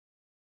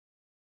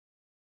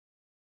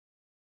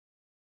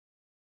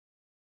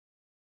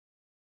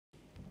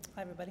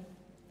Hi everybody.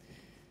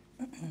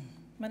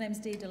 My name's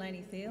Dee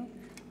Delaney Thiel.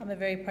 I'm a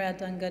very proud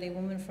Dunghutti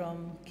woman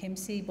from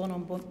Kempsey, born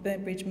on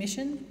Burnt Bridge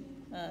Mission,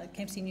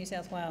 Kempsey, New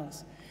South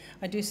Wales.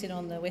 I do sit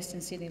on the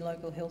Western Sydney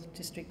Local Health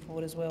District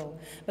Board as well.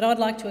 But I'd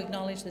like to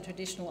acknowledge the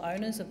traditional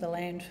owners of the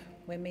land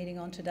we're meeting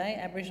on today,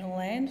 Aboriginal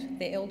land,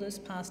 their elders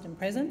past and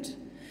present.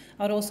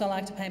 I'd also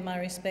like to pay my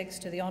respects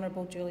to the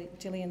Honourable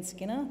Jillian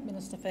Skinner,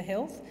 Minister for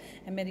Health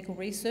and Medical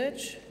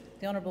Research,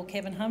 the Honourable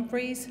Kevin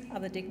Humphreys,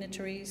 other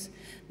dignitaries,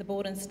 the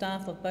board and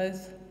staff of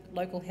both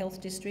local health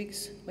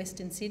districts,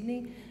 Western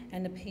Sydney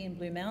and the P and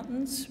Blue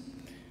Mountains.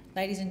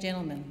 Ladies and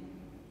gentlemen,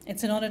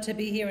 it's an honour to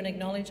be here and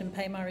acknowledge and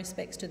pay my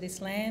respects to this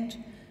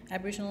land,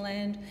 Aboriginal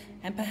land,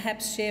 and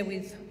perhaps share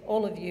with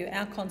all of you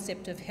our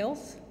concept of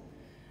health,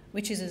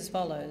 which is as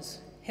follows.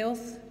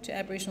 Health to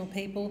Aboriginal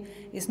people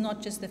is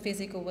not just the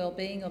physical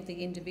well-being of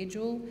the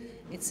individual,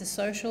 it's the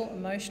social,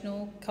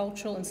 emotional,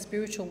 cultural and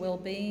spiritual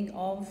well-being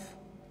of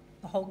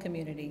the whole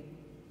community.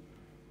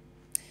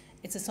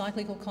 It's a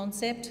cyclical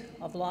concept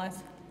of life,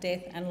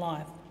 death and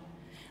life.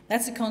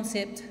 That's a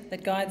concept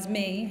that guides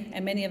me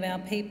and many of our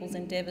people's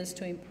endeavours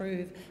to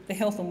improve the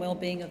health and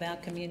well-being of our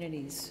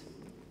communities.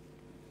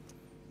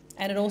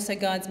 And it also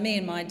guides me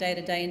in my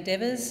day-to-day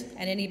endeavours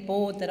and any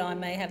board that I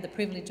may have the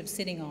privilege of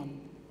sitting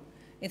on.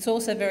 It's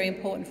also very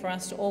important for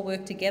us to all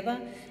work together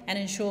and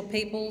ensure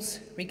peoples,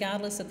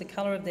 regardless of the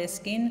colour of their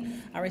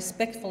skin, are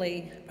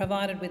respectfully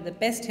provided with the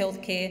best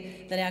health care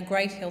that our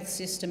great health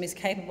system is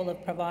capable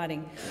of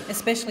providing,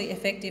 especially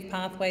effective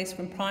pathways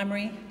from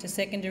primary to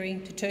secondary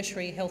to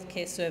tertiary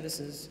healthcare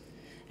services.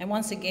 And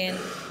once again,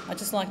 I'd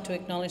just like to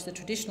acknowledge the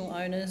traditional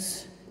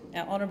owners,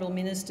 our honourable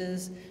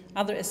ministers,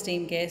 other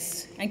esteemed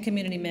guests and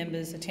community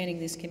members attending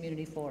this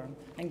community forum.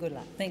 And good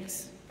luck.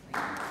 Thanks.